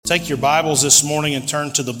Take your Bibles this morning and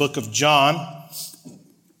turn to the book of John.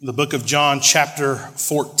 The book of John, chapter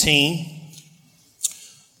 14.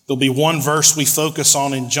 There'll be one verse we focus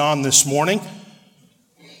on in John this morning.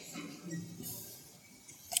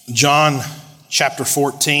 John, chapter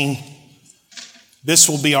 14. This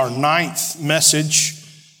will be our 9th message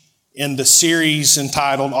in the series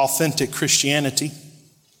entitled Authentic Christianity.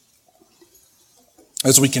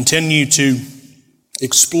 As we continue to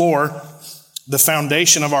explore the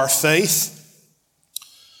foundation of our faith,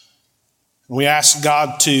 we ask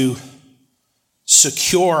God to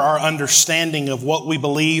secure our understanding of what we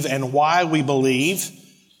believe and why we believe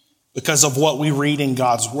because of what we read in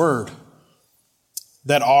God's Word.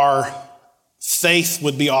 That our faith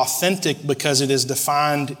would be authentic because it is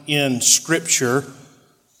defined in Scripture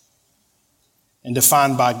and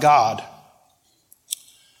defined by God.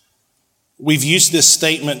 We've used this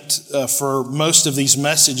statement for most of these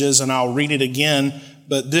messages, and I'll read it again,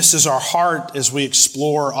 but this is our heart as we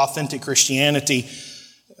explore authentic Christianity.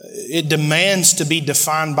 It demands to be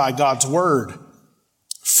defined by God's Word,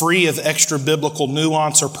 free of extra biblical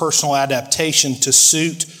nuance or personal adaptation to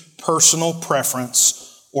suit personal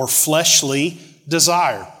preference or fleshly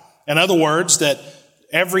desire. In other words, that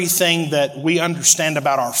everything that we understand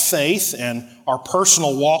about our faith and our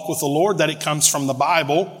personal walk with the Lord, that it comes from the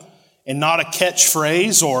Bible, and not a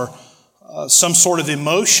catchphrase or some sort of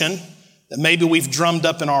emotion that maybe we've drummed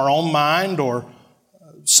up in our own mind or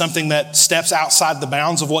something that steps outside the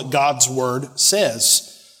bounds of what God's Word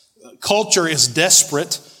says. Culture is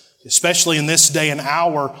desperate, especially in this day and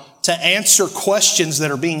hour, to answer questions that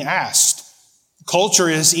are being asked. Culture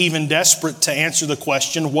is even desperate to answer the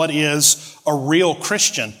question, what is a real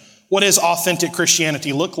Christian? What does authentic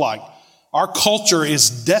Christianity look like? Our culture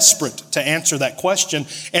is desperate to answer that question,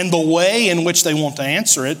 and the way in which they want to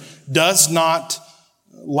answer it does not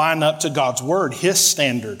line up to God's Word, His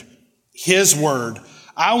standard, His Word.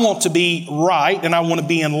 I want to be right, and I want to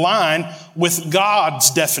be in line with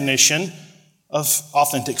God's definition of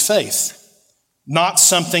authentic faith. Not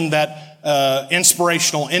something that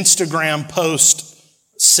inspirational Instagram post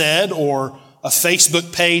said, or a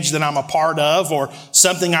Facebook page that I'm a part of, or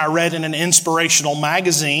something I read in an inspirational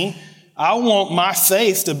magazine. I want my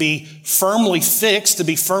faith to be firmly fixed, to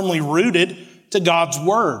be firmly rooted to God's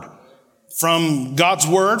Word. From God's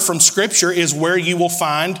Word, from Scripture, is where you will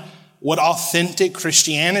find what authentic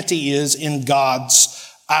Christianity is in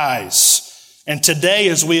God's eyes. And today,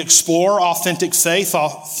 as we explore authentic faith,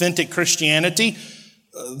 authentic Christianity,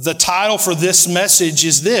 the title for this message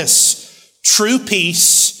is this: True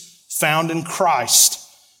Peace Found in Christ.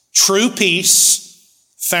 True Peace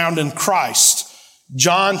Found in Christ.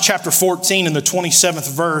 John chapter 14 in the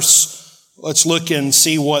 27th verse, let's look and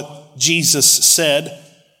see what Jesus said.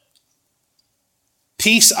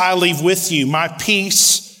 Peace I leave with you, my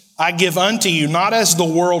peace I give unto you, not as the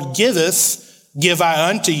world giveth, give I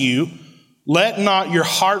unto you. Let not your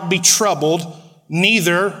heart be troubled,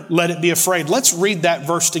 neither let it be afraid. Let's read that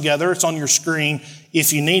verse together. It's on your screen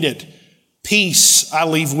if you need it. Peace I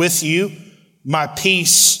leave with you, my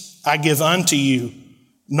peace I give unto you.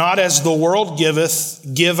 Not as the world giveth,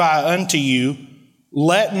 give I unto you.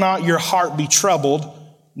 Let not your heart be troubled,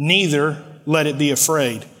 neither let it be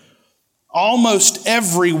afraid. Almost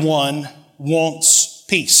everyone wants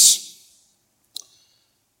peace.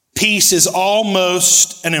 Peace is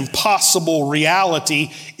almost an impossible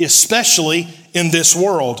reality, especially in this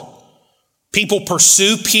world. People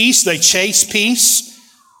pursue peace, they chase peace,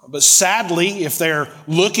 but sadly, if they're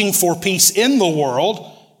looking for peace in the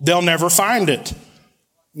world, they'll never find it.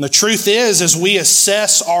 And the truth is, as we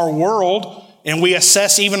assess our world and we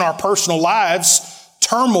assess even our personal lives,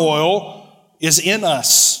 turmoil is in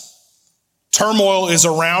us. Turmoil is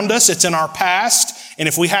around us. It's in our past. And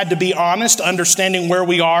if we had to be honest, understanding where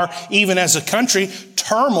we are, even as a country,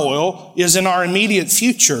 turmoil is in our immediate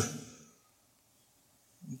future.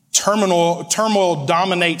 Turmoil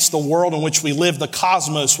dominates the world in which we live, the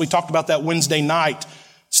cosmos. We talked about that Wednesday night.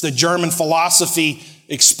 It's the German philosophy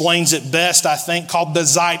explains it best, I think, called the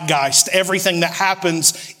zeitgeist. Everything that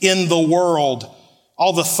happens in the world,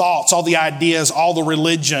 all the thoughts, all the ideas, all the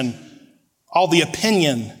religion, all the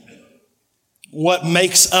opinion, what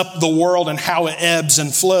makes up the world and how it ebbs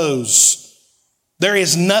and flows. There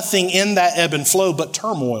is nothing in that ebb and flow but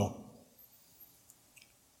turmoil.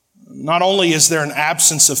 Not only is there an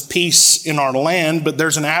absence of peace in our land, but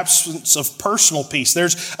there's an absence of personal peace.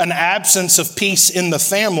 There's an absence of peace in the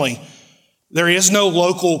family. There is no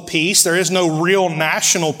local peace. There is no real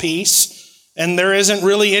national peace. And there isn't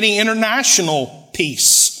really any international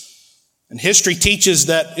peace. And history teaches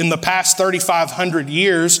that in the past 3,500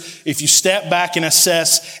 years, if you step back and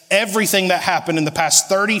assess everything that happened in the past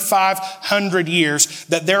 3,500 years,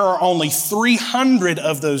 that there are only 300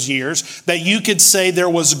 of those years that you could say there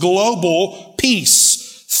was global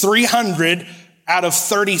peace. 300 out of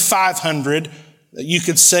 3,500 that you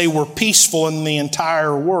could say were peaceful in the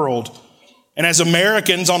entire world. And as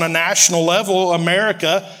Americans on a national level,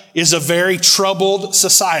 America is a very troubled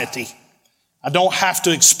society. I don't have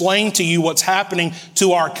to explain to you what's happening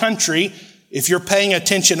to our country. If you're paying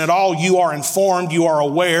attention at all, you are informed, you are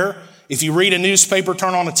aware. If you read a newspaper,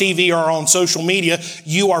 turn on a TV, or on social media,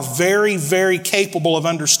 you are very, very capable of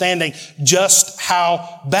understanding just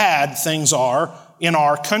how bad things are in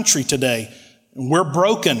our country today. And we're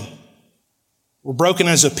broken. We're broken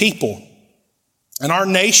as a people. And our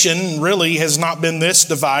nation really has not been this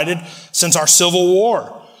divided since our Civil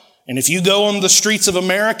War. And if you go on the streets of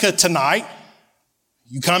America tonight,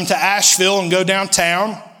 you come to Asheville and go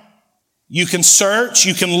downtown, you can search,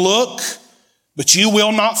 you can look, but you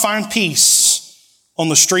will not find peace on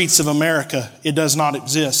the streets of America. It does not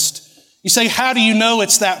exist. You say, how do you know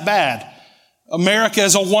it's that bad? America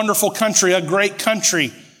is a wonderful country, a great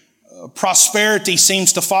country. Prosperity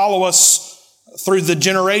seems to follow us through the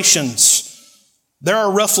generations. There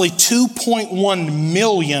are roughly 2.1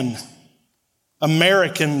 million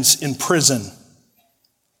Americans in prison.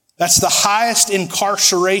 That's the highest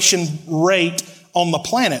incarceration rate on the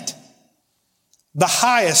planet. The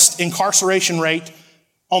highest incarceration rate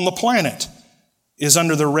on the planet is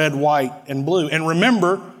under the red, white, and blue. And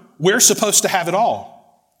remember, we're supposed to have it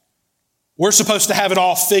all. We're supposed to have it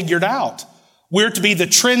all figured out. We're to be the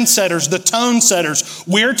trendsetters, the tone setters.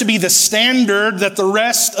 We're to be the standard that the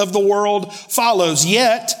rest of the world follows.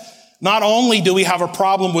 Yet, not only do we have a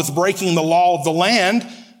problem with breaking the law of the land,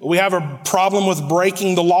 but we have a problem with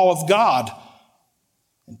breaking the law of God.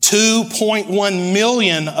 2.1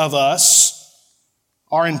 million of us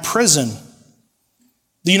are in prison.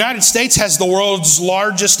 The United States has the world's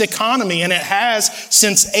largest economy, and it has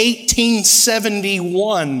since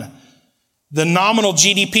 1871. The nominal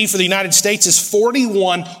GDP for the United States is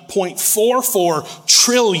 $41.44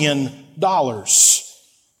 trillion.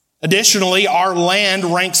 Additionally, our land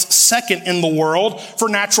ranks second in the world for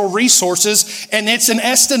natural resources, and it's an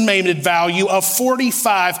estimated value of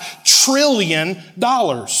 $45 trillion.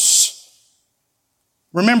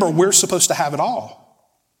 Remember, we're supposed to have it all.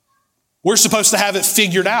 We're supposed to have it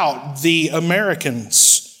figured out, the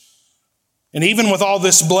Americans. And even with all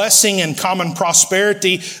this blessing and common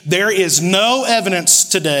prosperity, there is no evidence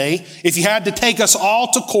today, if you had to take us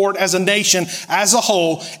all to court as a nation, as a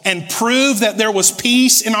whole, and prove that there was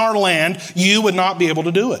peace in our land, you would not be able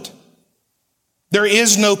to do it. There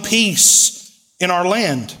is no peace in our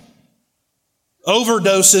land.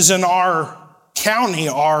 Overdoses in our county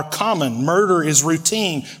are common. Murder is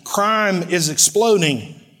routine. Crime is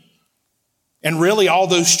exploding. And really, all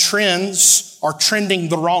those trends are trending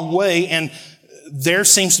the wrong way, and there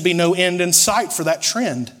seems to be no end in sight for that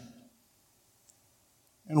trend.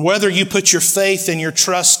 And whether you put your faith and your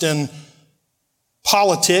trust in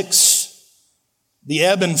politics, the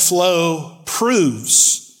ebb and flow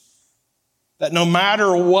proves that no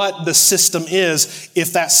matter what the system is,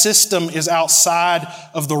 if that system is outside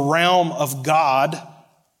of the realm of God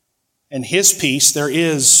and His peace, there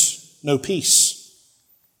is no peace.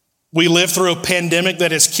 We live through a pandemic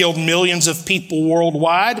that has killed millions of people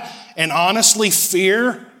worldwide, and honestly,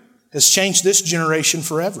 fear has changed this generation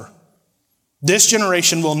forever. This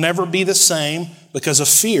generation will never be the same because of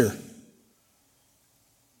fear.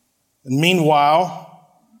 And meanwhile,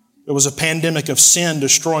 there was a pandemic of sin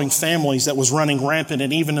destroying families that was running rampant,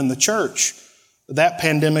 and even in the church, that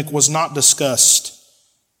pandemic was not discussed.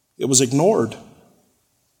 It was ignored.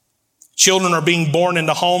 Children are being born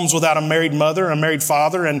into homes without a married mother, a married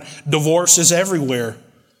father, and divorce is everywhere.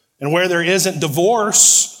 And where there isn't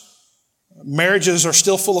divorce, marriages are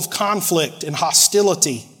still full of conflict and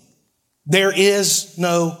hostility. There is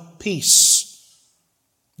no peace.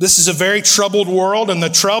 This is a very troubled world, and the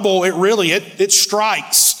trouble, it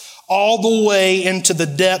strikes all the way into the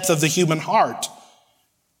depth of the human heart.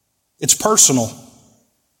 It's personal.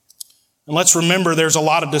 And let's remember there's a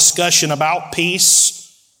lot of discussion about peace,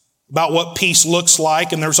 about what peace looks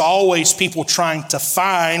like, and there's always people trying to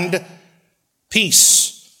find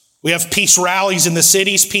peace. We have peace rallies in the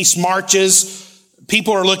cities, peace marches.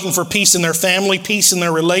 People are looking for peace in their family, peace in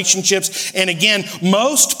their relationships. And again,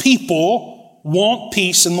 most people want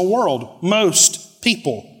peace in the world. Most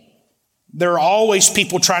people. There are always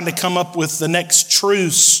people trying to come up with the next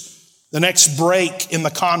truce, the next break in the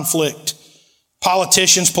conflict.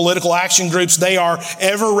 Politicians, political action groups, they are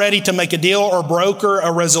ever ready to make a deal or broker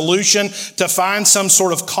a resolution to find some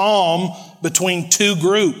sort of calm between two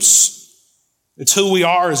groups. It's who we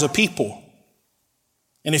are as a people.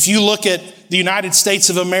 And if you look at the United States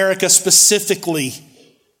of America specifically,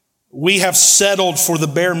 we have settled for the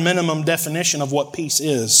bare minimum definition of what peace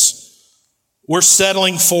is. We're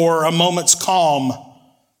settling for a moment's calm,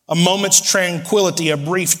 a moment's tranquility, a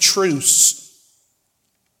brief truce.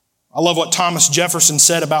 I love what Thomas Jefferson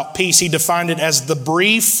said about peace. He defined it as the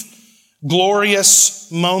brief, glorious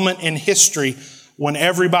moment in history when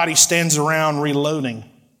everybody stands around reloading.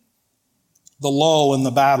 The lull in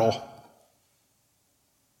the battle.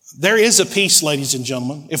 There is a peace, ladies and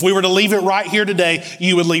gentlemen. If we were to leave it right here today,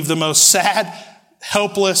 you would leave the most sad,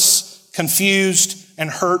 helpless, confused, and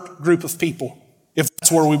hurt group of people, if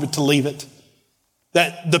that's where we were to leave it.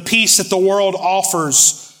 That the peace that the world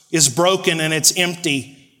offers is broken and it's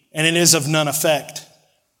empty, and it is of none effect.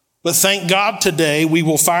 But thank God today we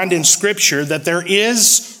will find in Scripture that there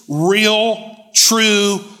is real,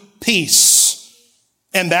 true peace.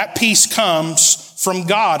 And that peace comes from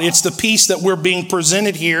God. It's the peace that we're being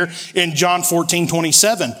presented here in John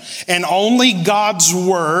 14:27. And only God's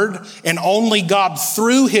Word, and only God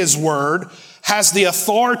through His Word, has the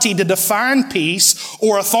authority to define peace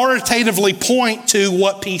or authoritatively point to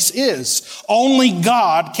what peace is. Only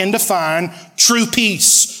God can define true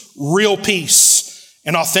peace. Real peace.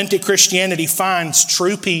 And authentic Christianity finds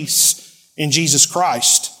true peace in Jesus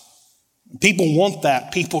Christ. People want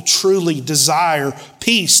that. People truly desire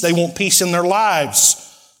peace. They want peace in their lives.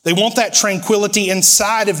 They want that tranquility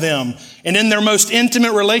inside of them and in their most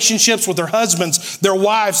intimate relationships with their husbands, their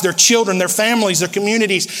wives, their children, their families, their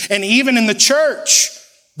communities, and even in the church.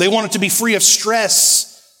 They want it to be free of stress,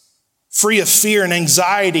 free of fear and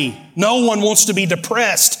anxiety. No one wants to be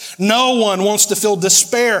depressed. No one wants to feel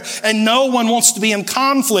despair. And no one wants to be in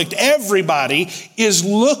conflict. Everybody is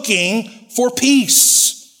looking for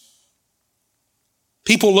peace.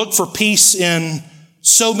 People look for peace in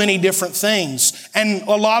so many different things. And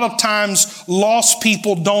a lot of times, lost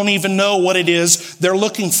people don't even know what it is they're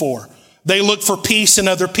looking for. They look for peace in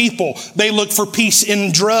other people. They look for peace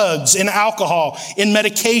in drugs, in alcohol, in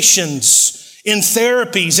medications, in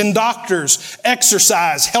therapies, in doctors,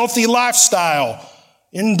 exercise, healthy lifestyle,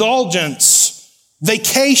 indulgence,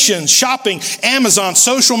 vacations, shopping, Amazon,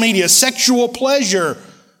 social media, sexual pleasure,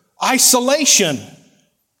 isolation,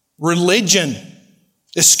 religion,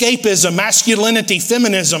 escapism, masculinity,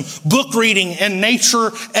 feminism, book reading, and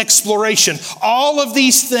nature exploration. All of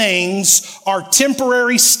these things are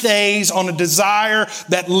temporary stays on a desire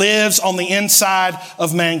that lives on the inside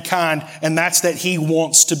of mankind, and that's that he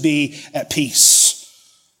wants to be at peace.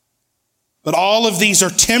 But all of these are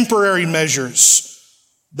temporary measures.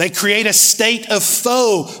 They create a state of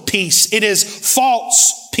faux peace. It is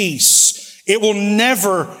false peace. It will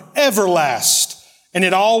never, ever last, and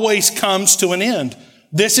it always comes to an end.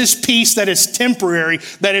 This is peace that is temporary,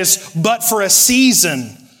 that is but for a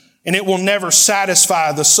season, and it will never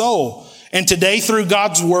satisfy the soul. And today, through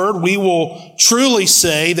God's Word, we will truly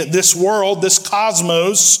say that this world, this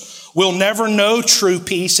cosmos, will never know true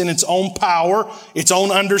peace in its own power, its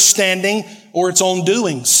own understanding, or its own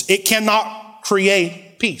doings. It cannot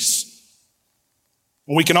create peace.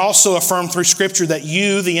 And we can also affirm through Scripture that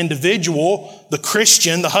you, the individual, the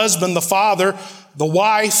Christian, the husband, the father, the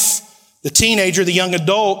wife, the teenager, the young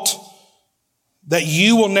adult, that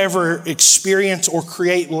you will never experience or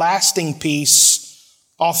create lasting peace,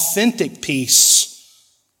 authentic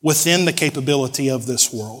peace within the capability of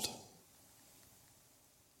this world.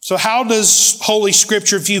 So how does Holy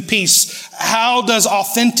Scripture view peace? How does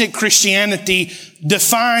authentic Christianity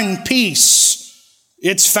define peace?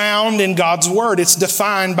 It's found in God's Word. It's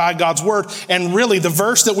defined by God's Word. And really, the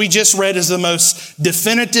verse that we just read is the most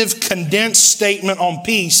definitive, condensed statement on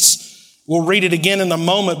peace. We'll read it again in a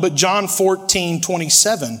moment, but John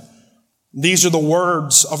 14:27. These are the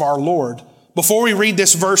words of our Lord. Before we read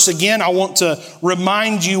this verse again, I want to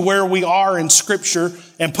remind you where we are in Scripture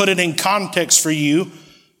and put it in context for you.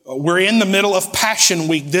 We're in the middle of Passion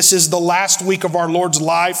Week. This is the last week of our Lord's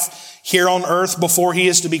life here on earth before he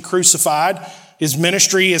is to be crucified. His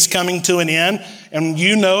ministry is coming to an end. And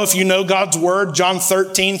you know, if you know God's Word, John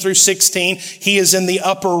 13-16, he is in the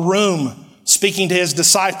upper room speaking to his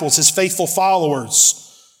disciples, his faithful followers.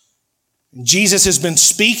 Jesus has been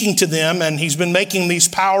speaking to them, and he's been making these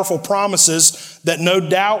powerful promises that no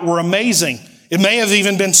doubt were amazing. It may have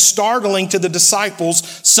even been startling to the disciples,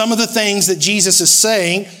 some of the things that Jesus is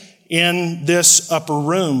saying in this upper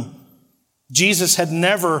room. Jesus had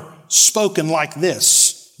never spoken like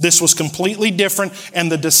this. This was completely different,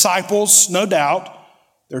 and the disciples, no doubt,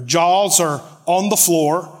 Their jaws are on the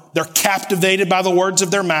floor. They're captivated by the words of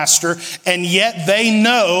their master, and yet they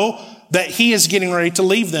know that he is getting ready to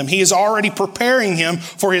leave them. He is already preparing him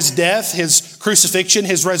for his death, his crucifixion,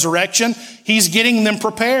 his resurrection. He's getting them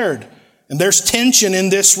prepared. And there's tension in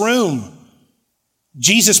this room.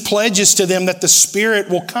 Jesus pledges to them that the Spirit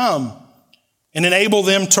will come and enable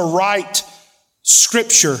them to write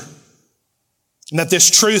Scripture, and that this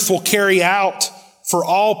truth will carry out for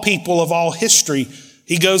all people of all history.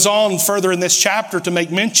 He goes on further in this chapter to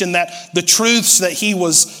make mention that the truths that he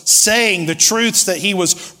was saying, the truths that he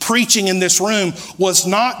was preaching in this room was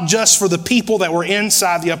not just for the people that were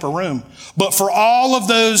inside the upper room, but for all of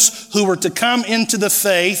those who were to come into the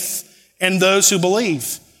faith and those who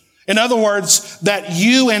believe. In other words, that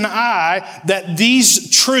you and I, that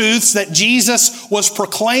these truths that Jesus was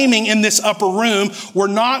proclaiming in this upper room were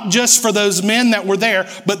not just for those men that were there,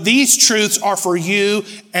 but these truths are for you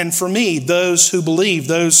and for me, those who believe,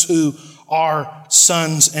 those who are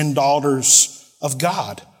sons and daughters of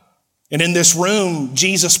God. And in this room,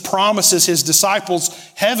 Jesus promises his disciples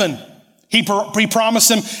heaven. He promised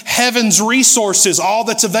them heaven's resources, all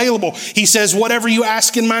that's available. He says, whatever you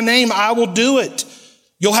ask in my name, I will do it.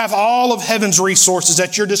 You'll have all of heaven's resources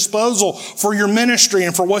at your disposal for your ministry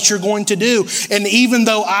and for what you're going to do. And even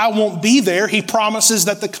though I won't be there, he promises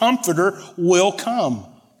that the Comforter will come.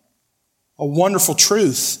 A wonderful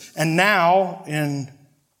truth. And now in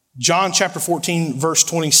John chapter 14, verse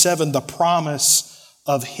 27, the promise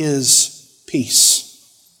of his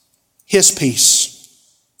peace. His peace.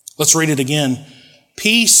 Let's read it again.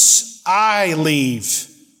 Peace I leave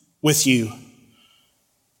with you.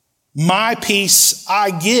 My peace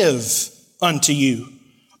I give unto you.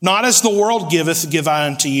 Not as the world giveth, give I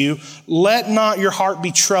unto you. Let not your heart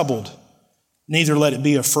be troubled, neither let it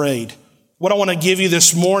be afraid. What I want to give you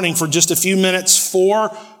this morning for just a few minutes,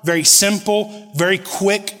 4 very simple, very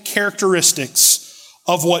quick characteristics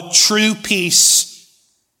of what true peace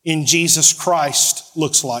in Jesus Christ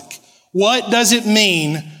looks like. What does it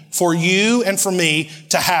mean for you and for me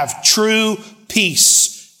to have true peace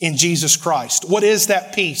in Jesus Christ? What is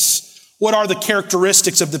that peace? What are the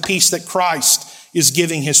characteristics of the peace that Christ is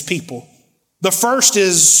giving his people? The first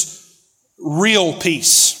is real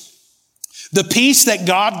peace. The peace that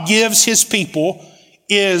God gives his people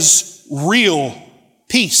is real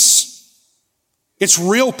peace. It's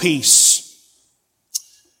real peace.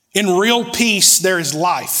 In real peace, there is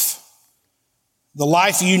life. The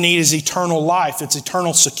life you need is eternal life. It's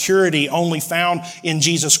eternal security only found in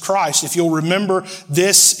Jesus Christ. If you'll remember,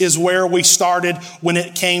 this is where we started when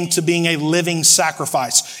it came to being a living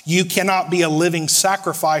sacrifice. You cannot be a living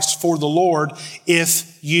sacrifice for the Lord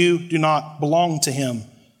if you do not belong to him.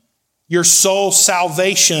 Your soul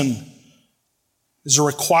salvation is a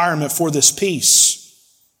requirement for this peace.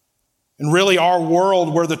 And really our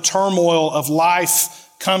world where the turmoil of life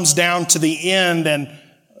comes down to the end and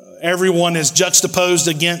everyone is juxtaposed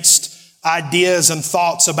against ideas and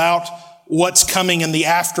thoughts about what's coming in the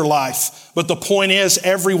afterlife. But the point is,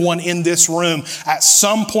 everyone in this room, at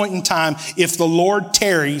some point in time, if the Lord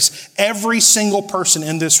tarries, every single person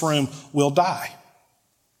in this room will die.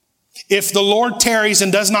 If the Lord tarries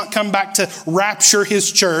and does not come back to rapture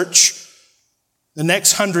his church, the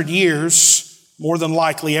next 100 years, more than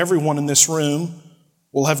likely, everyone in this room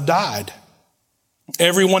will have died.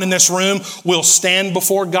 Everyone in this room will stand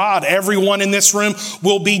before God. Everyone in this room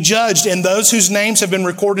will be judged. And those whose names have been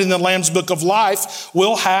recorded in the Lamb's Book of Life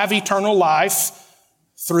will have eternal life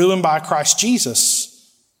through and by Christ Jesus.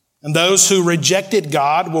 And those who rejected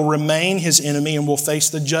God will remain his enemy and will face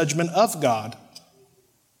the judgment of God.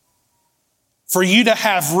 For you to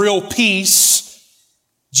have real peace,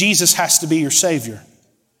 Jesus has to be your Savior.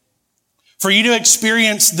 For you to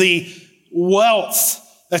experience the wealth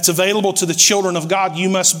that's available to the children of God, you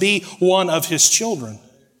must be one of his children.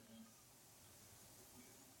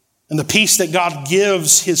 And the peace that God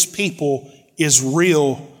gives his people is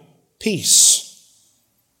real peace.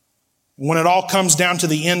 When it all comes down to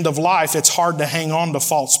the end of life, it's hard to hang on to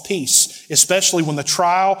false peace, especially when the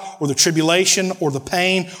trial or the tribulation or the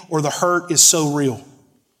pain or the hurt is so real.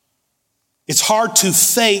 It's hard to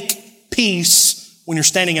fake peace when you're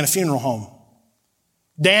standing in a funeral home.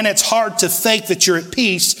 Dan, it's hard to fake that you're at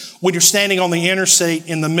peace when you're standing on the interstate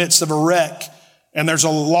in the midst of a wreck and there's a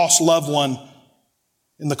lost loved one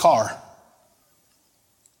in the car.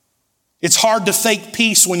 It's hard to fake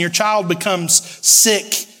peace when your child becomes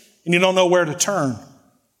sick and you don't know where to turn.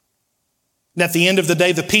 And at the end of the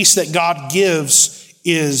day, the peace that God gives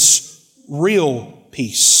is real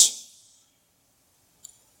peace.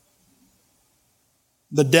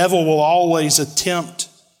 The devil will always attempt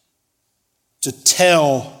to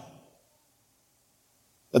tell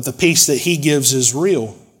that the peace that he gives is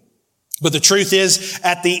real. But the truth is,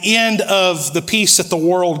 at the end of the peace that the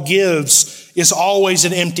world gives is always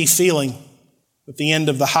an empty feeling at the end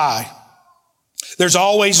of the high. There's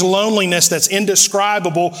always loneliness that's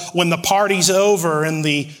indescribable when the party's over and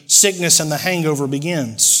the sickness and the hangover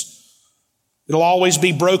begins. It'll always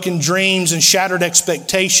be broken dreams and shattered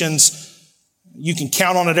expectations. You can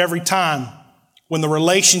count on it every time when the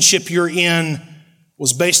relationship you're in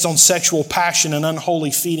was based on sexual passion and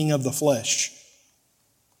unholy feeding of the flesh.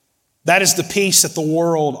 That is the peace that the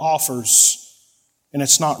world offers, and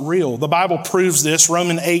it's not real. The Bible proves this.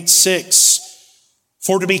 Romans 8:6.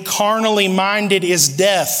 For to be carnally minded is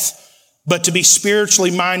death, but to be spiritually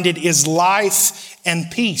minded is life and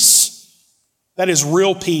peace. That is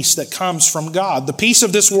real peace that comes from God. The peace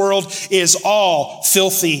of this world is all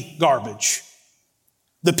filthy garbage.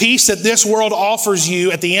 The peace that this world offers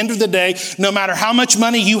you at the end of the day, no matter how much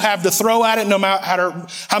money you have to throw at it, no matter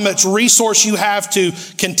how much resource you have to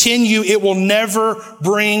continue, it will never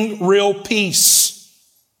bring real peace.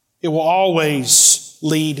 It will always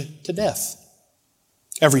lead to death.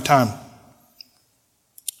 Every time.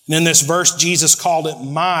 And in this verse, Jesus called it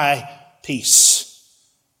my peace.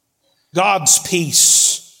 God's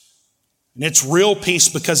peace. And it's real peace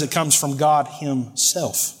because it comes from God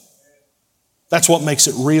himself. That's what makes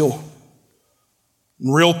it real.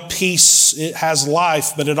 Real peace, it has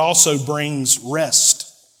life, but it also brings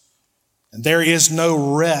rest. And there is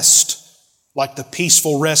no rest like the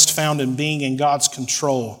peaceful rest found in being in God's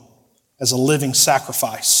control as a living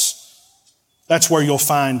sacrifice. That's where you'll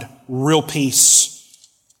find real peace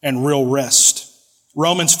and real rest.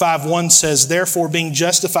 Romans 5:1 says, therefore, being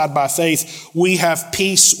justified by faith, we have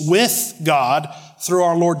peace with God through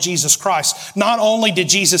our Lord Jesus Christ. Not only did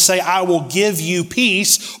Jesus say, I will give you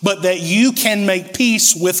peace, but that you can make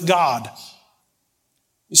peace with God.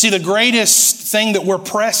 You see, the greatest thing that we're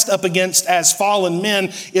pressed up against as fallen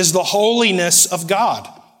men is the holiness of God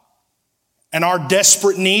and our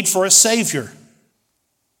desperate need for a Savior.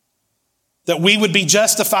 That we would be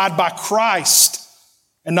justified by Christ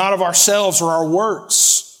and not of ourselves or our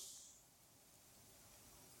works.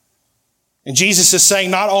 And Jesus is saying,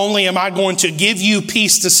 not only am I going to give you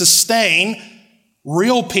peace to sustain,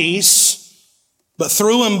 real peace, but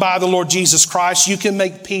through and by the Lord Jesus Christ, you can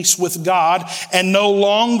make peace with God and no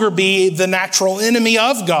longer be the natural enemy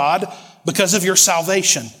of God because of your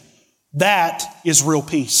salvation. That is real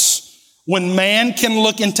peace. When man can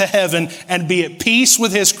look into heaven and be at peace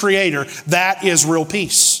with his Creator, that is real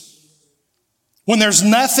peace. When there's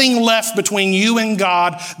nothing left between you and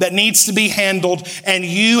God that needs to be handled and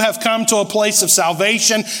you have come to a place of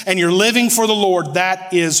salvation and you're living for the Lord,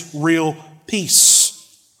 that is real peace.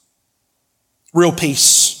 Real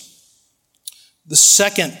peace. The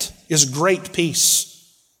second is great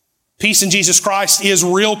peace. Peace in Jesus Christ is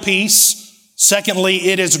real peace. Secondly,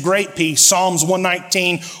 it is great peace. Psalms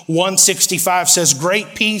 119, 165 says,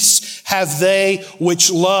 great peace have they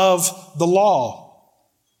which love the law.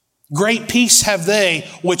 Great peace have they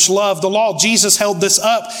which love the law. Jesus held this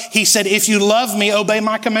up. He said, if you love me, obey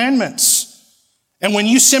my commandments. And when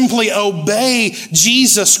you simply obey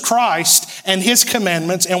Jesus Christ and his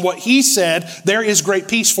commandments and what he said, there is great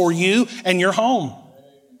peace for you and your home.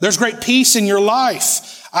 There's great peace in your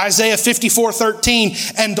life. Isaiah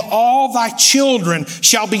 54:13, and all thy children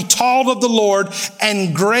shall be taught of the Lord,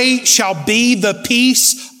 and great shall be the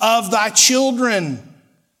peace of thy children.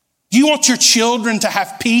 Do you want your children to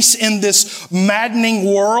have peace in this maddening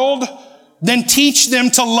world? Then teach them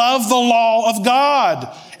to love the law of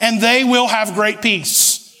God, and they will have great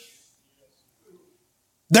peace.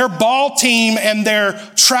 Their ball team and their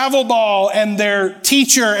travel ball and their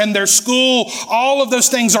teacher and their school, all of those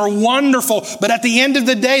things are wonderful. But at the end of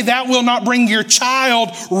the day, that will not bring your child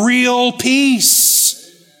real peace.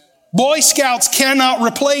 Boy Scouts cannot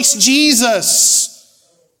replace Jesus.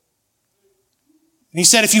 And he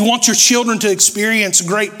said, if you want your children to experience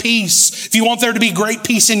great peace, if you want there to be great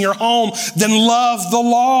peace in your home, then love the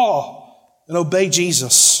law and obey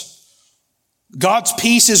Jesus. God's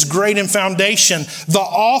peace is great in foundation. The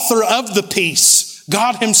author of the peace,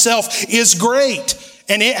 God himself, is great,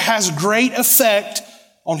 and it has great effect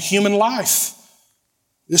on human life.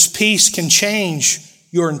 This peace can change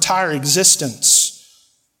your entire existence.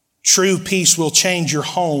 True peace will change your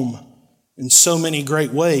home in so many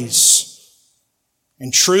great ways.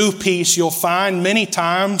 And true peace, you'll find many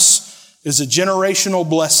times, is a generational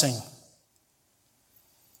blessing.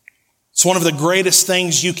 It's one of the greatest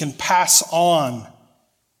things you can pass on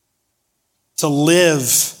to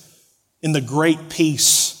live in the great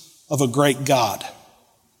peace of a great God.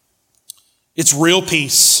 It's real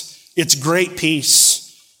peace. It's great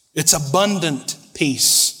peace. It's abundant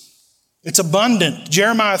peace. It's abundant.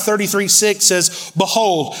 Jeremiah 33:6 says,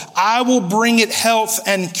 "Behold, I will bring it health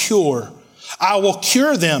and cure. I will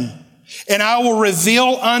cure them, and I will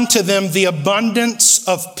reveal unto them the abundance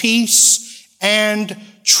of peace and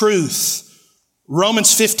truth."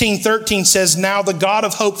 Romans 15:13 says, "Now the God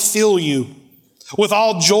of hope fill you with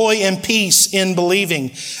all joy and peace in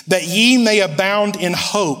believing, that ye may abound in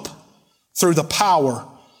hope through the power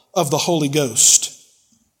of the Holy Ghost."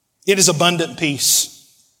 It is abundant peace.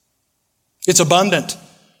 It's abundant.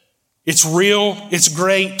 It's real. It's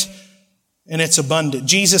great. And it's abundant.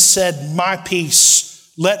 Jesus said, "My peace,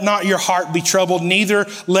 let not your heart be troubled, neither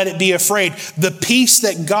let it be afraid." The peace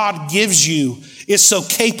that God gives you is so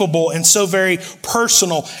capable and so very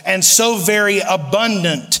personal and so very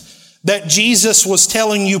abundant that Jesus was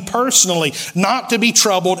telling you personally not to be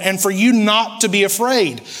troubled and for you not to be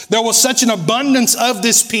afraid. There was such an abundance of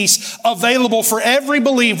this peace available for every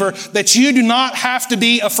believer that you do not have to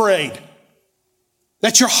be afraid.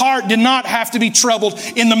 That your heart did not have to be troubled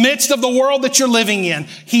in the midst of the world that you're living in.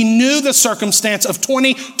 He knew the circumstance of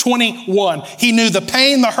 2021. He knew the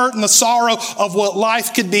pain, the hurt, and the sorrow of what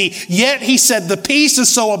life could be. Yet he said the peace is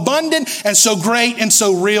so abundant and so great and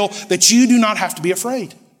so real that you do not have to be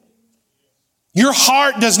afraid. Your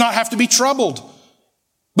heart does not have to be troubled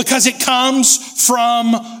because it comes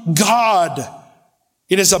from God.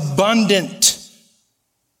 It is abundant.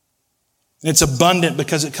 It's abundant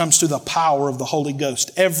because it comes through the power of the Holy Ghost.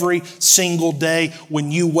 Every single day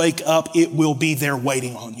when you wake up, it will be there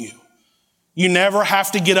waiting on you. You never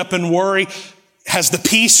have to get up and worry, has the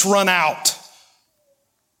peace run out?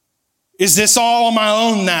 Is this all on my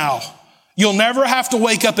own now? You'll never have to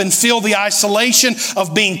wake up and feel the isolation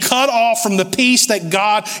of being cut off from the peace that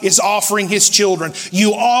God is offering His children.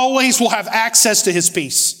 You always will have access to His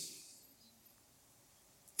peace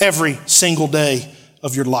every single day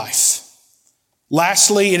of your life.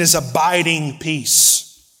 Lastly, it is abiding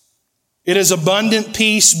peace. It is abundant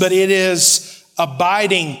peace, but it is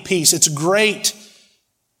abiding peace. It's great,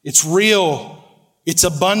 it's real, it's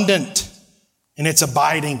abundant, and it's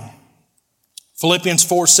abiding. Philippians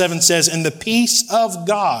 4:7 says, "And the peace of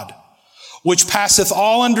God, which passeth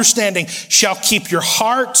all understanding, shall keep your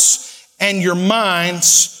hearts and your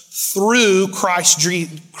minds through Christ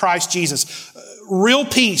Jesus." Real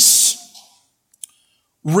peace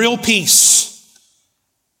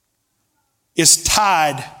is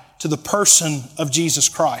tied to the person of Jesus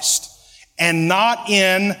Christ and not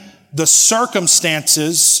in the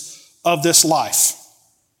circumstances of this life.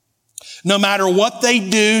 No matter what they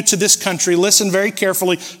do to this country, listen very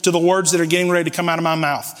carefully to the words that are getting ready to come out of my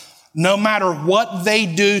mouth. No matter what they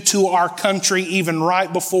do to our country, even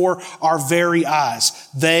right before our very eyes,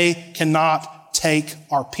 they cannot take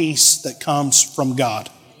our peace that comes from God.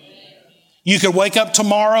 You could wake up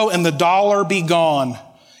tomorrow and the dollar be gone.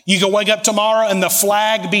 You can wake up tomorrow and the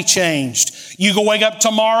flag be changed. You can wake up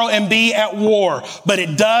tomorrow and be at war. But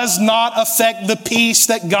it does not affect the peace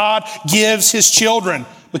that God gives His children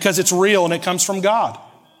because it's real and it comes from God.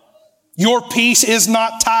 Your peace is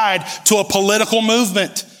not tied to a political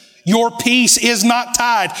movement. Your peace is not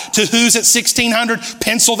tied to who's at 1600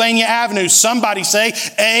 Pennsylvania Avenue. Somebody say,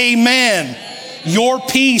 amen. Your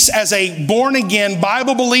peace as a born-again,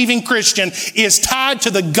 Bible-believing Christian is tied to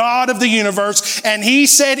the God of the universe, and He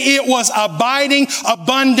said it was abiding,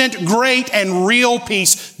 abundant, great, and real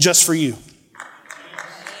peace just for you.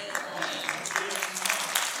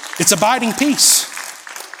 It's abiding peace.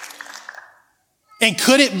 And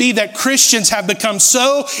could it be that Christians have become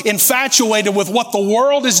so infatuated with what the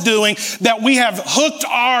world is doing that we have hooked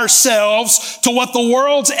ourselves to what the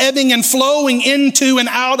world's ebbing and flowing into and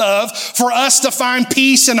out of for us to find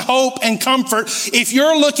peace and hope and comfort? If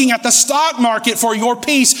you're looking at the stock market for your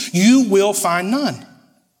peace, you will find none.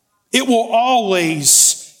 It will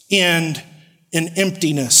always end in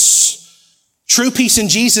emptiness. True peace in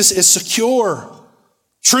Jesus is secure.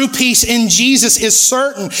 True peace in Jesus is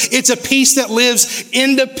certain. It's a peace that lives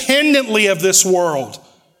independently of this world.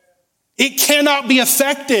 It cannot be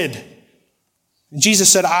affected. And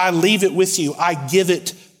Jesus said, I leave it with you. I give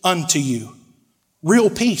it unto you.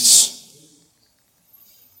 Real peace.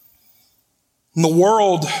 In the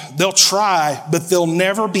world, they'll try, but they'll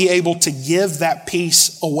never be able to give that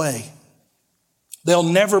peace away. They'll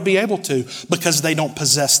never be able to because they don't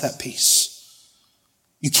possess that peace.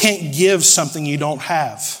 You can't give something you don't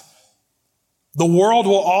have. The world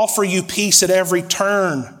will offer you peace at every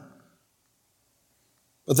turn,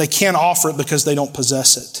 but they can't offer it because they don't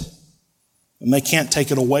possess it. And they can't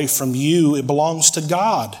take it away from you. It belongs to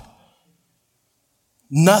God.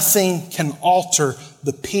 Nothing can alter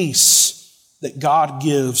the peace that God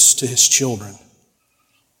gives to His children.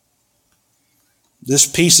 This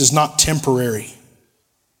peace is not temporary.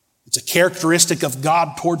 It's a characteristic of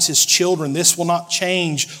God towards His children. This will not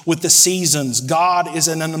change with the seasons. God is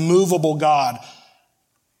an immovable God.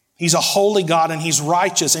 He's a holy God and He's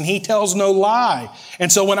righteous and He tells no lie.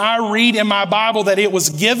 And so when I read in my Bible that it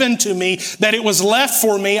was given to me, that it was left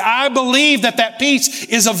for me, I believe that that peace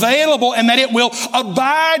is available and that it will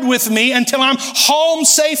abide with me until I'm home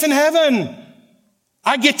safe in heaven.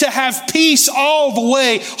 I get to have peace all the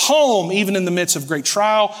way home, even in the midst of great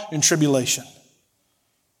trial and tribulation.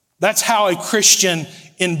 That's how a Christian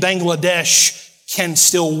in Bangladesh can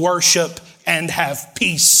still worship and have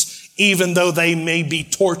peace, even though they may be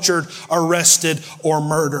tortured, arrested, or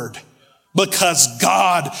murdered. Because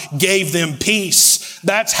God gave them peace.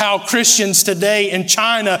 That's how Christians today in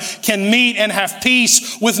China can meet and have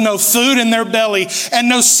peace with no food in their belly and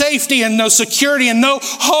no safety and no security and no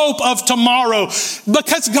hope of tomorrow.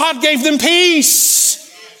 Because God gave them peace.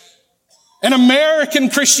 And American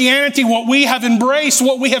Christianity, what we have embraced,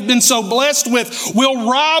 what we have been so blessed with, will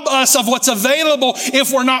rob us of what's available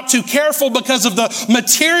if we're not too careful because of the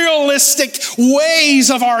materialistic ways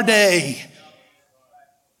of our day.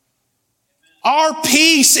 Our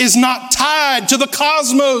peace is not tied to the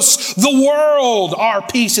cosmos, the world. Our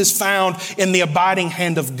peace is found in the abiding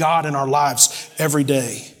hand of God in our lives every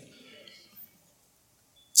day.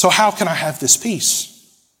 So how can I have this peace?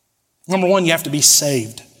 Number one, you have to be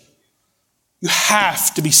saved. You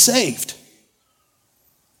have to be saved.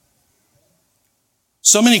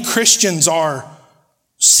 So many Christians are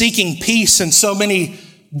seeking peace in so many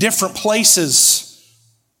different places.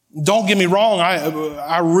 Don't get me wrong,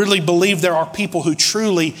 I really believe there are people who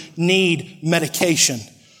truly need medication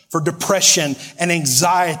for depression and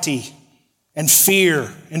anxiety and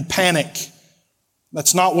fear and panic.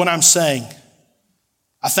 That's not what I'm saying.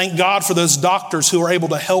 I thank God for those doctors who are able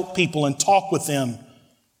to help people and talk with them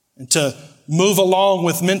and to move along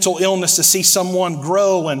with mental illness to see someone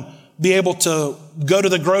grow and be able to go to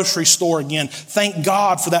the grocery store again. Thank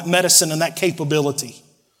God for that medicine and that capability.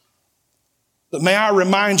 But may I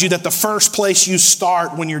remind you that the first place you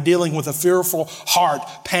start when you're dealing with a fearful heart,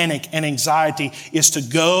 panic, and anxiety is to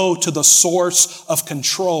go to the source of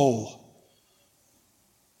control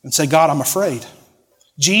and say, God, I'm afraid.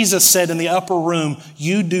 Jesus said in the upper room,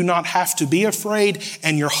 you do not have to be afraid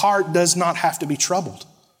and your heart does not have to be troubled.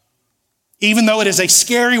 Even though it is a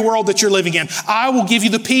scary world that you're living in, I will give you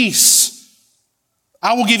the peace.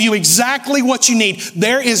 I will give you exactly what you need.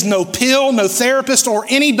 There is no pill, no therapist, or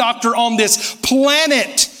any doctor on this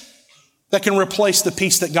planet that can replace the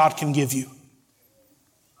peace that God can give you.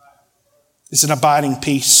 It's an abiding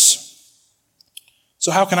peace.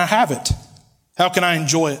 So how can I have it? How can I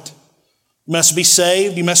enjoy it? You must be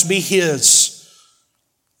saved. You must be His.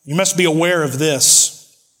 You must be aware of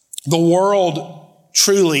this. The world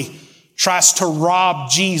truly tries to rob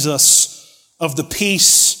Jesus of the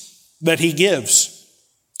peace that He gives.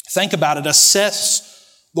 Think about it.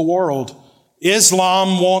 Assess the world.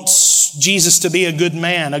 Islam wants Jesus to be a good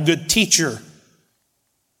man, a good teacher.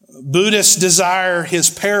 Buddhists desire His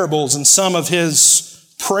parables and some of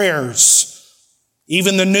His prayers.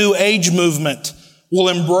 Even the New Age movement will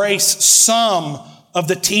embrace some of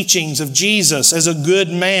the teachings of Jesus as a good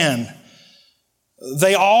man.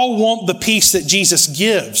 They all want the peace that Jesus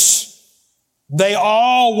gives. They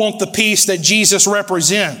all want the peace that Jesus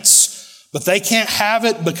represents. But they can't have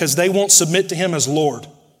it because they won't submit to Him as Lord.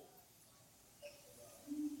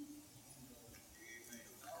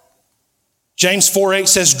 James 4:8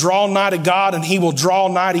 says, draw nigh to God and He will draw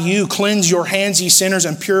nigh to you. Cleanse your hands, ye sinners,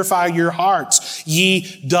 and purify your hearts,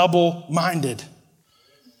 ye double-minded.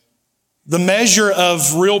 The measure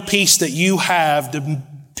of real peace that you have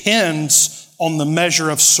depends on the measure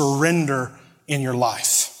of surrender in your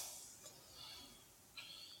life.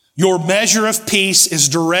 Your measure of peace is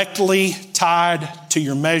directly tied to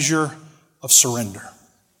your measure of surrender.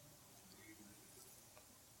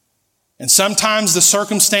 And sometimes the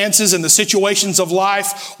circumstances and the situations of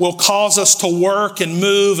life will cause us to work and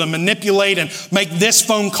move and manipulate and make this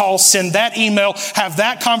phone call, send that email, have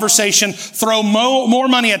that conversation, throw more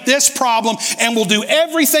money at this problem, and we'll do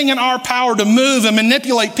everything in our power to move and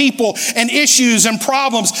manipulate people and issues and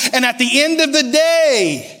problems. And at the end of the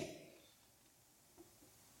day,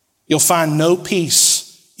 you'll find no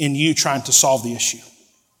peace in you trying to solve the issue.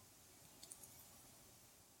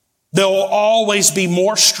 There will always be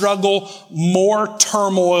more struggle, more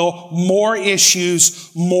turmoil, more issues,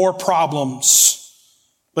 more problems.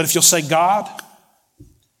 But if you'll say, God,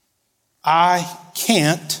 I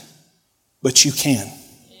can't, but you can.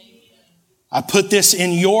 I put this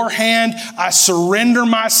in your hand. I surrender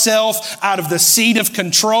myself out of the seat of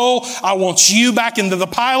control. I want you back into the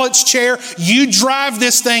pilot's chair. You drive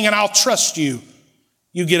this thing and I'll trust you.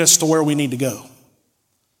 You get us to where we need to go.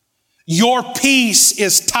 Your peace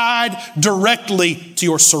is tied directly to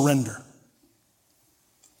your surrender.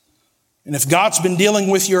 And if God's been dealing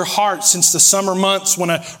with your heart since the summer months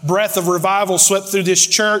when a breath of revival swept through this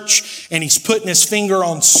church and He's putting His finger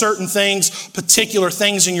on certain things, particular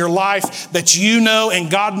things in your life that you know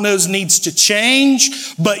and God knows needs to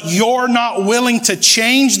change, but you're not willing to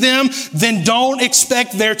change them, then don't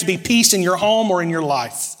expect there to be peace in your home or in your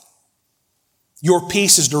life. Your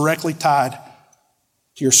peace is directly tied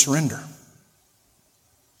to your surrender.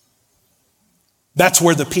 That's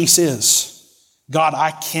where the peace is. God,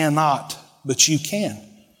 I cannot, but you can.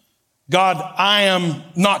 God, I am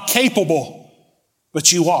not capable,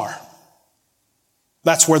 but you are.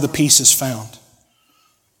 That's where the peace is found.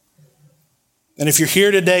 And if you're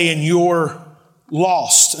here today and you're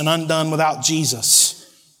lost and undone without Jesus,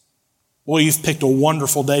 boy, you've picked a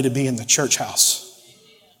wonderful day to be in the church house.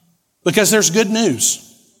 Because there's good news.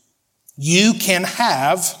 You can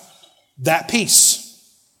have that peace.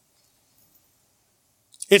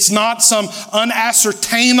 It's not some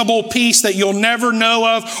unascertainable peace that you'll never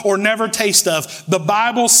know of or never taste of. The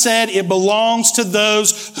Bible said it belongs to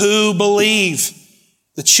those who believe,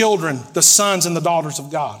 the children, the sons and the daughters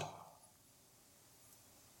of God.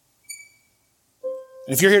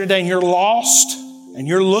 And if you're here today and you're lost and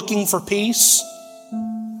you're looking for peace,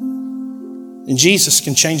 then Jesus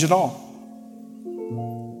can change it all.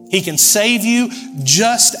 He can save you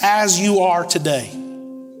just as you are today.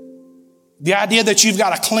 The idea that you've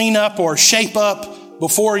got to clean up or shape up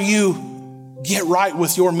before you get right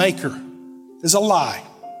with your Maker is a lie.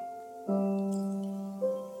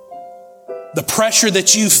 The pressure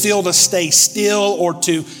that you feel to stay still or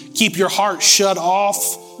to keep your heart shut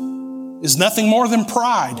off is nothing more than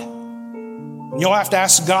pride. And you'll have to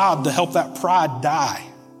ask God to help that pride die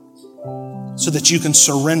so that you can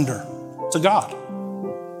surrender to God.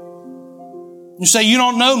 You say, you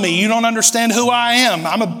don't know me. You don't understand who I am.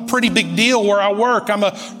 I'm a pretty big deal where I work. I'm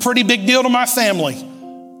a pretty big deal to my family.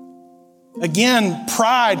 Again,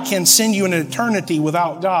 pride can send you in an eternity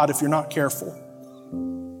without God if you're not careful.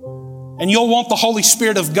 And you'll want the Holy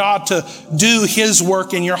Spirit of God to do His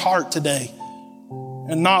work in your heart today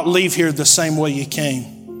and not leave here the same way you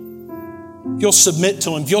came. If you'll submit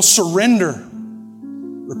to Him, if you'll surrender,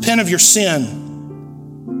 repent of your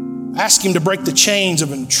sin, ask Him to break the chains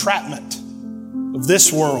of entrapment of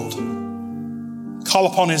this world. Call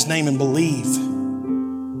upon His name and believe.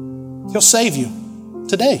 He'll save you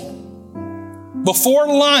today. Before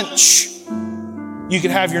lunch, you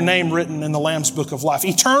could have your name written in the Lamb's Book of Life.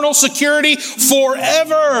 Eternal security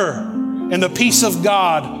forever and the peace of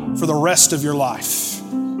God for the rest of your life.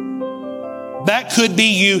 That could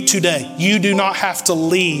be you today. You do not have to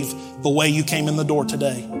leave the way you came in the door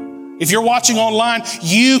today. If you're watching online,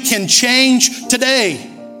 you can change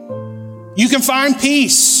today. You can find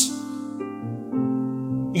peace.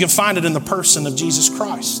 You can find it in the person of Jesus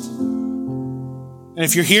Christ. And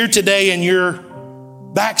if you're here today and you're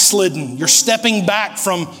backslidden, you're stepping back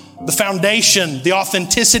from the foundation, the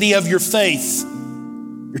authenticity of your faith,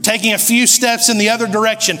 you're taking a few steps in the other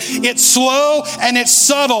direction. It's slow and it's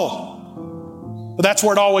subtle, but that's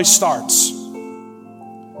where it always starts.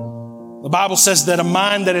 The Bible says that a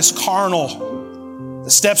mind that is carnal,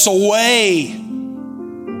 that steps away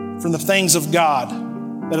from the things of God,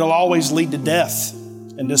 that it'll always lead to death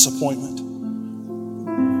and disappointment.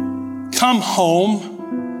 Come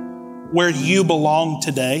home where you belong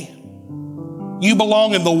today. You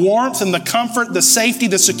belong in the warmth and the comfort, the safety,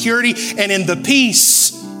 the security, and in the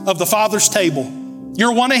peace of the Father's table.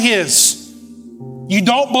 You're one of His. You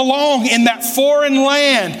don't belong in that foreign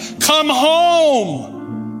land. Come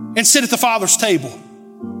home and sit at the Father's table.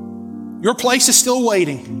 Your place is still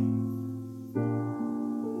waiting.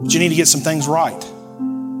 But you need to get some things right.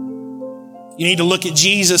 You need to look at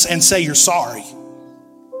Jesus and say you're sorry.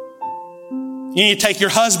 You need to take your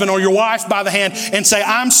husband or your wife by the hand and say,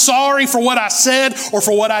 I'm sorry for what I said or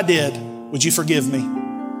for what I did. Would you forgive me?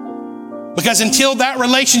 Because until that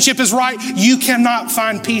relationship is right, you cannot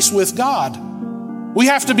find peace with God. We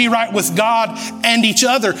have to be right with God and each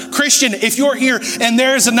other. Christian, if you're here and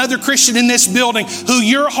there is another Christian in this building who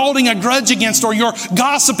you're holding a grudge against or you're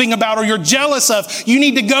gossiping about or you're jealous of, you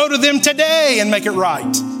need to go to them today and make it right.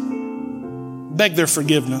 Beg their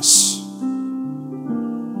forgiveness.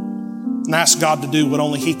 And ask God to do what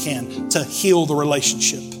only He can to heal the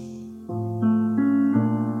relationship.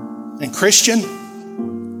 And Christian,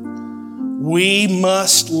 we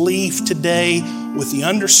must leave today with the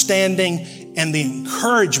understanding and the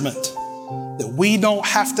encouragement that we don't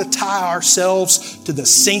have to tie ourselves to the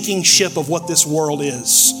sinking ship of what this world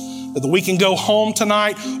is, but that we can go home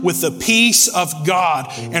tonight with the peace of God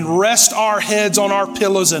and rest our heads on our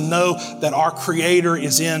pillows and know that our Creator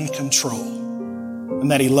is in control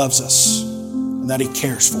and that He loves us and that He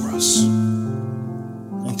cares for us.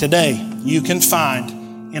 And today you can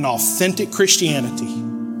find in authentic Christianity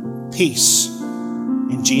peace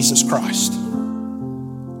in Jesus Christ.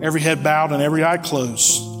 Every head bowed and every eye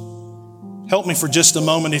closed. Help me for just a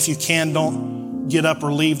moment if you can. Don't get up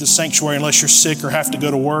or leave the sanctuary unless you're sick or have to go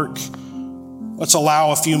to work. Let's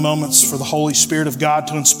allow a few moments for the Holy Spirit of God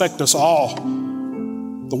to inspect us all.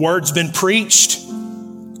 The word's been preached.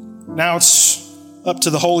 Now it's up to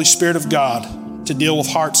the Holy Spirit of God to deal with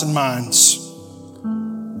hearts and minds.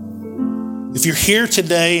 If you're here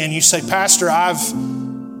today and you say, Pastor, I've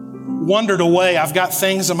wandered away. I've got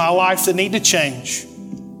things in my life that need to change.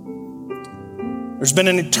 There's been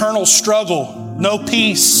an eternal struggle, no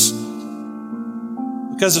peace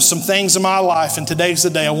because of some things in my life, and today's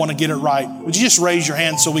the day I want to get it right. Would you just raise your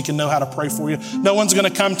hand so we can know how to pray for you? No one's going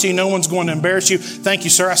to come to you. No one's going to embarrass you. Thank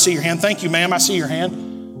you, sir. I see your hand. Thank you, ma'am. I see your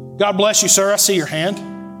hand. God bless you, sir. I see your hand.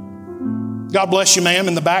 God bless you, ma'am,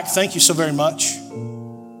 in the back. Thank you so very much.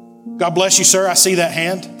 God bless you, sir. I see that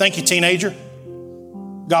hand. Thank you, teenager.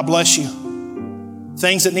 God bless you.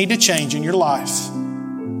 Things that need to change in your life.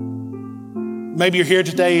 Maybe you're here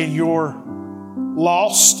today and you're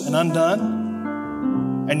lost and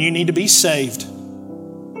undone and you need to be saved.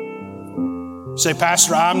 You say,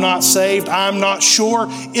 Pastor, I'm not saved. I'm not sure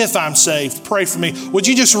if I'm saved. Pray for me. Would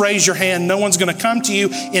you just raise your hand? No one's going to come to you,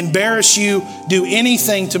 embarrass you, do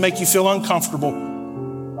anything to make you feel uncomfortable.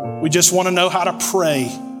 We just want to know how to pray.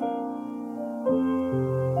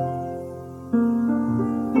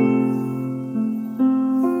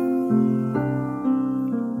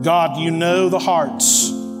 God, you know the hearts.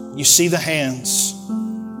 You see the hands.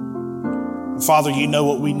 And Father, you know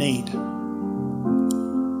what we need.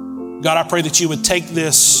 God, I pray that you would take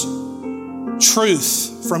this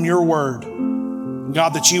truth from your word.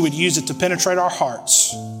 God, that you would use it to penetrate our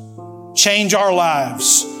hearts, change our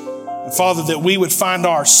lives. And Father, that we would find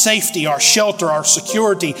our safety, our shelter, our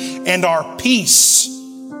security, and our peace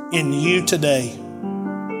in you today.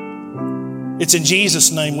 It's in Jesus'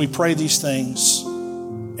 name we pray these things.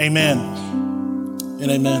 Amen and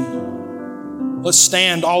amen. Let's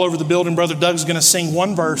stand all over the building. Brother Doug's going to sing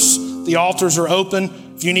one verse. The altars are open.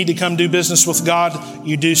 If you need to come do business with God,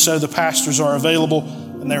 you do so. The pastors are available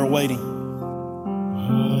and they're waiting. I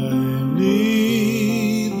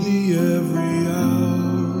need thee every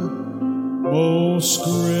hour, most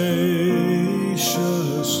gracious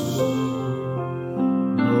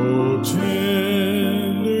Lord. No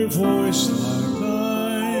tender voice like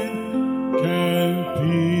thine can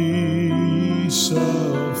peace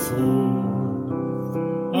afford.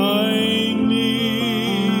 I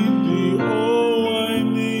need thee, oh, I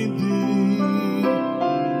need thee.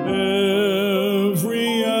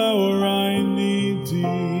 Every hour I need thee.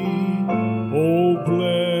 Oh,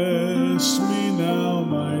 bless me now,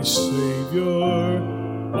 my Savior.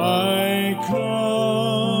 I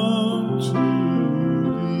come to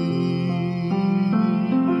thee.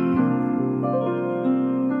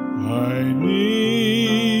 I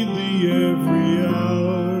need thee every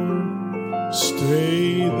hour.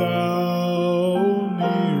 Stay thou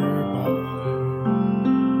nearby.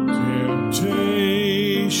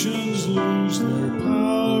 Temptations lose their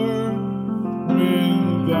power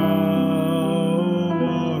when thou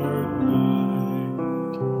art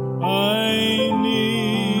nigh. I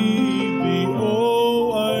need thee,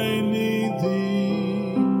 oh, I need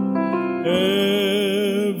thee.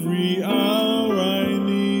 Every hour I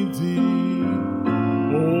need thee.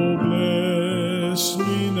 Oh, bless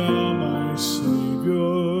me now, my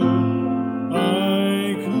Savior.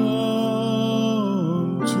 I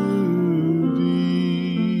come to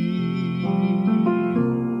thee.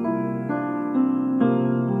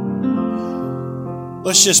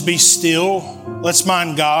 Let's just be still. Let's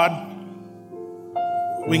mind God.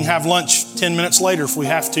 We can have lunch 10 minutes later if we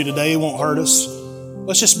have to today. It won't hurt us.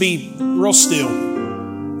 Let's just be real still,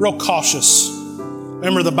 real cautious.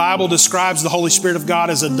 Remember, the Bible describes the Holy Spirit of God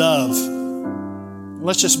as a dove.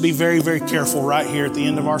 Let's just be very, very careful right here at the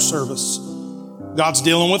end of our service. God's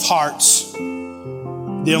dealing with hearts,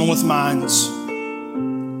 dealing with minds.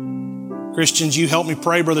 Christians, you help me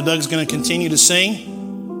pray. Brother Doug's going to continue to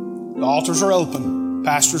sing. The altars are open.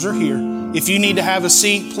 Pastors are here. If you need to have a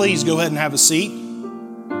seat, please go ahead and have a seat.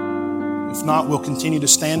 If not, we'll continue to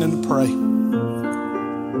stand and to pray.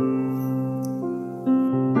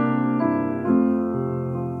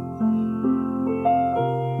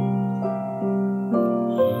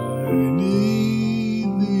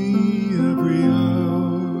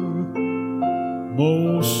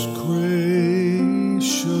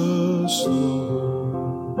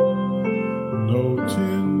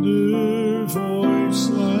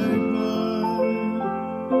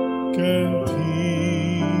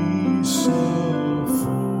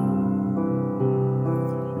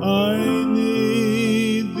 I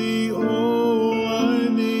need thee, oh, I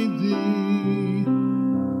need thee.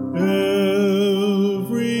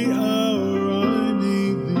 Every hour I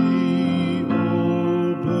need thee.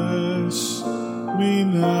 Oh, bless me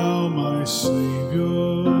now, my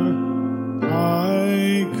Savior.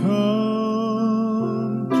 I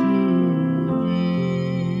come to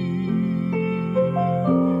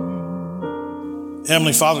thee.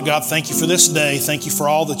 Heavenly Father, God, thank you for this day. Thank you for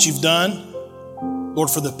all that you've done. Lord,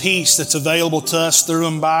 for the peace that's available to us through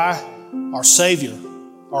and by our Savior,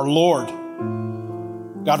 our Lord.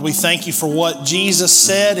 God, we thank you for what Jesus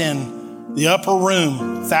said in the upper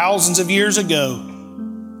room thousands of years ago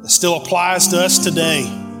that still applies to us today.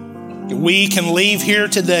 That we can leave here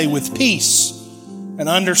today with peace and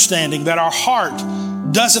understanding that our heart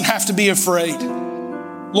doesn't have to be afraid.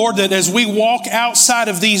 Lord, that as we walk outside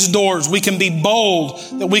of these doors, we can be bold,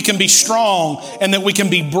 that we can be strong, and that we can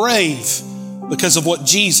be brave because of what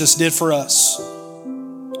Jesus did for us.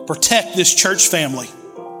 Protect this church family.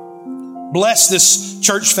 Bless this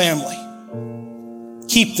church family.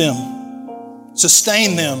 Keep them.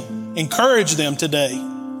 Sustain them. Encourage them today.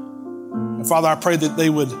 And Father, I pray that they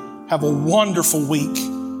would have a wonderful week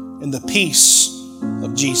in the peace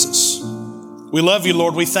of Jesus. We love you,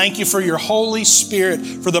 Lord. We thank you for your Holy Spirit,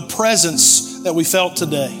 for the presence that we felt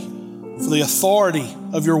today, for the authority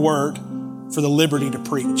of your word, for the liberty to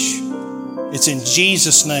preach. It's in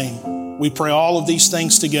Jesus' name we pray all of these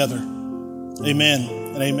things together. Amen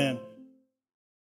and amen.